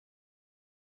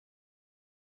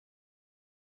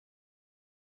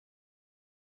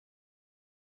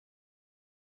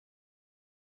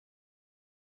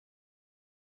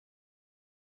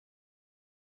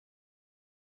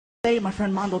Day, my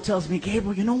friend Mondo tells me,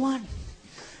 Gabriel, you know what?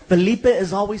 Felipe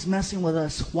is always messing with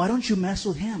us. Why don't you mess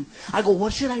with him? I go,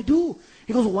 what should I do?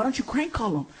 He goes, well, why don't you crank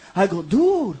call him? I go,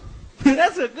 dude,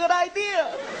 that's a good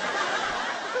idea.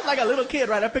 Like a little kid,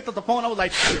 right? I picked up the phone. I was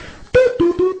like, doot,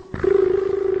 doot, doot.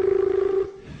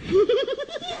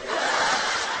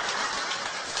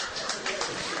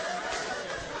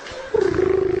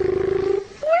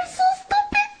 We're so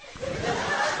stupid.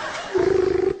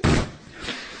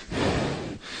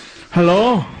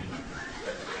 Hello?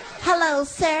 Hello,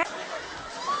 sir.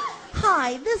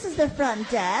 Hi, this is the front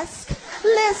desk.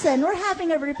 Listen, we're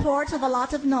having a report of a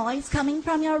lot of noise coming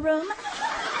from your room.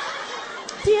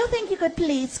 Do you think you could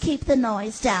please keep the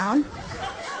noise down?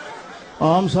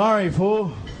 Oh, I'm sorry,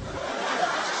 fool.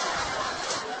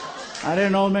 I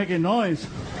didn't know making noise.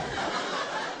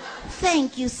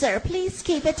 Thank you, sir. Please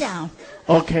keep it down.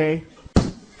 Okay.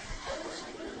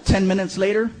 10 minutes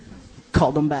later,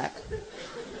 called him back.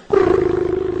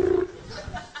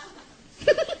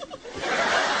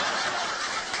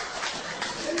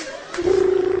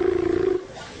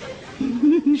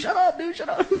 Shut up, dude, shut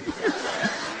up.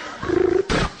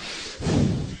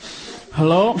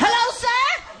 Hello? Hello, sir?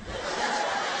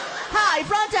 Hi,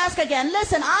 front desk again.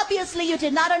 Listen, obviously you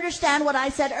did not understand what I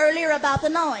said earlier about the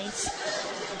noise.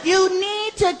 You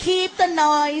need to keep the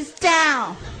noise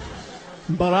down.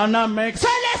 But I'm not making... Sir,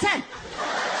 listen!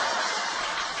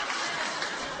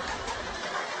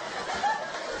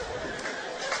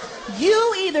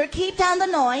 You either keep down the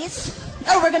noise,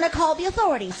 or we're going to call the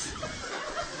authorities.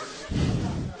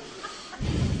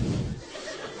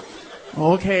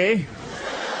 Okay.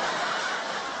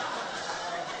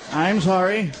 I'm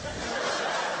sorry.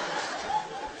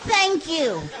 Thank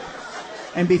you.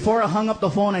 And before I hung up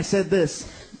the phone, I said this.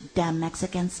 Damn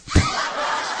Mexicans.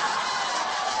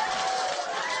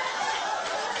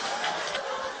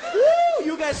 Woo!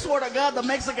 You guys swear to God, the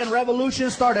Mexican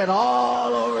Revolution started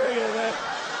all over again, man.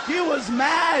 He was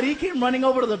mad. He came running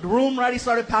over to the room, right? He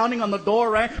started pounding on the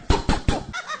door, right?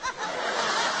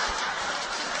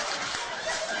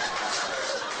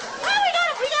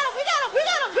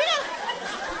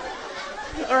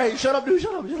 All right, shut up, dude.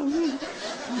 Shut up. Shut up.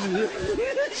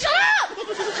 Shut up!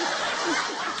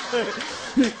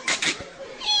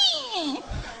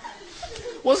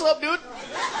 What's up, dude?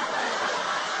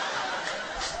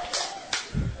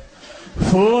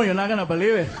 Fool, you're not gonna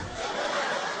believe it.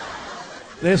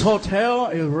 This hotel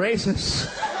is racist.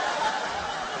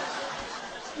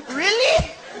 Really?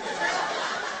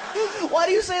 Why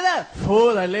do you say that?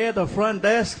 Fool, I lay at the front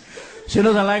desk. She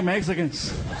doesn't like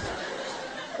Mexicans.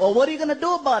 Well, what are you going to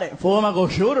do about it? Fool, I'm going to go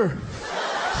shoot her.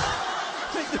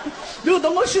 Dude,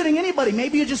 don't go shooting anybody.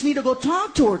 Maybe you just need to go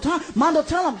talk to her. Mondo,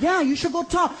 tell him, yeah, you should go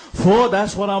talk. Fool,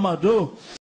 that's what I'm going to do.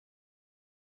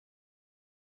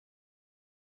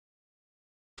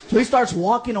 So he starts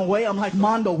walking away. I'm like,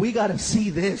 Mondo, we got to see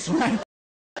this, right?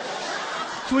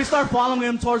 So we start following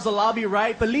him towards the lobby,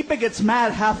 right? Felipe gets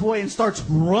mad halfway and starts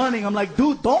running. I'm like,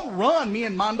 dude, don't run. Me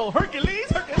and Mondo, Hercules.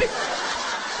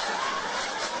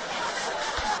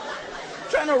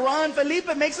 Trying to run.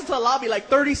 Felipe makes it to the lobby like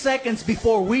 30 seconds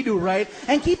before we do, right?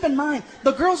 And keep in mind,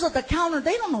 the girls at the counter,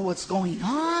 they don't know what's going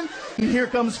on. And here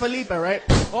comes Felipe, right?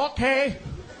 Okay.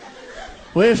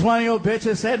 Which one of you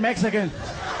bitches said Mexican?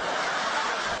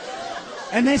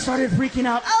 And they started freaking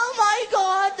out. Oh my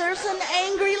God, there's an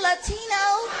angry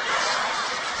Latino.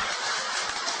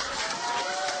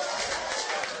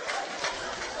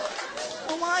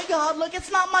 Oh my God, look,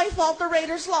 it's not my fault the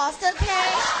Raiders lost,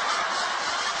 okay?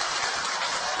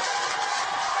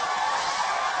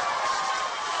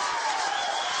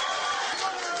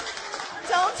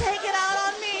 Don't take it out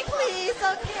on me, please,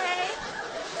 okay?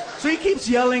 So he keeps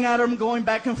yelling at him, going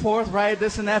back and forth, right,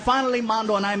 this and that. Finally,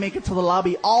 Mondo and I make it to the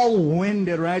lobby, all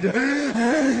winded, right?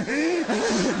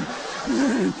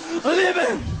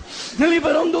 Felipe,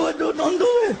 don't do it, dude, don't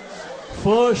do it.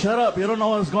 Fool, shut up, you don't know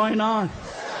what's going on.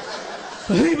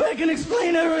 Felipe, I can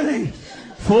explain everything.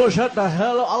 Fool, shut the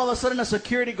hell up. All of a sudden, a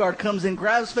security guard comes in,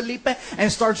 grabs Felipe,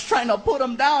 and starts trying to put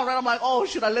him down, right? I'm like, oh,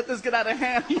 should I let this get out of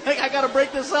hand? Like, I gotta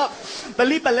break this up.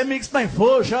 Felipe, let me explain.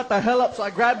 Fool, shut the hell up. So I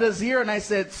grabbed his ear and I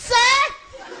said, Sir?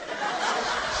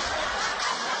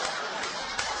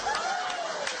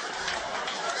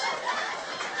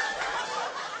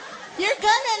 You're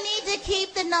gonna need to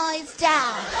keep the noise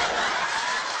down.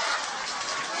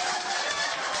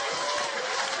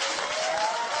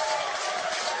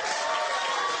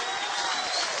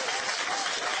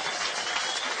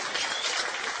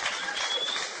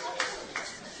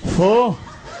 Fool?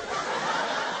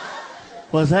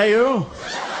 Was that you?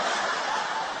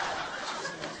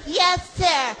 Yes,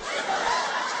 sir.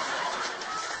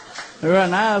 You're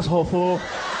an asshole, fool.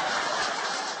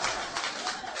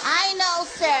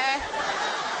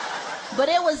 But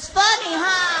it was funny,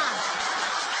 huh?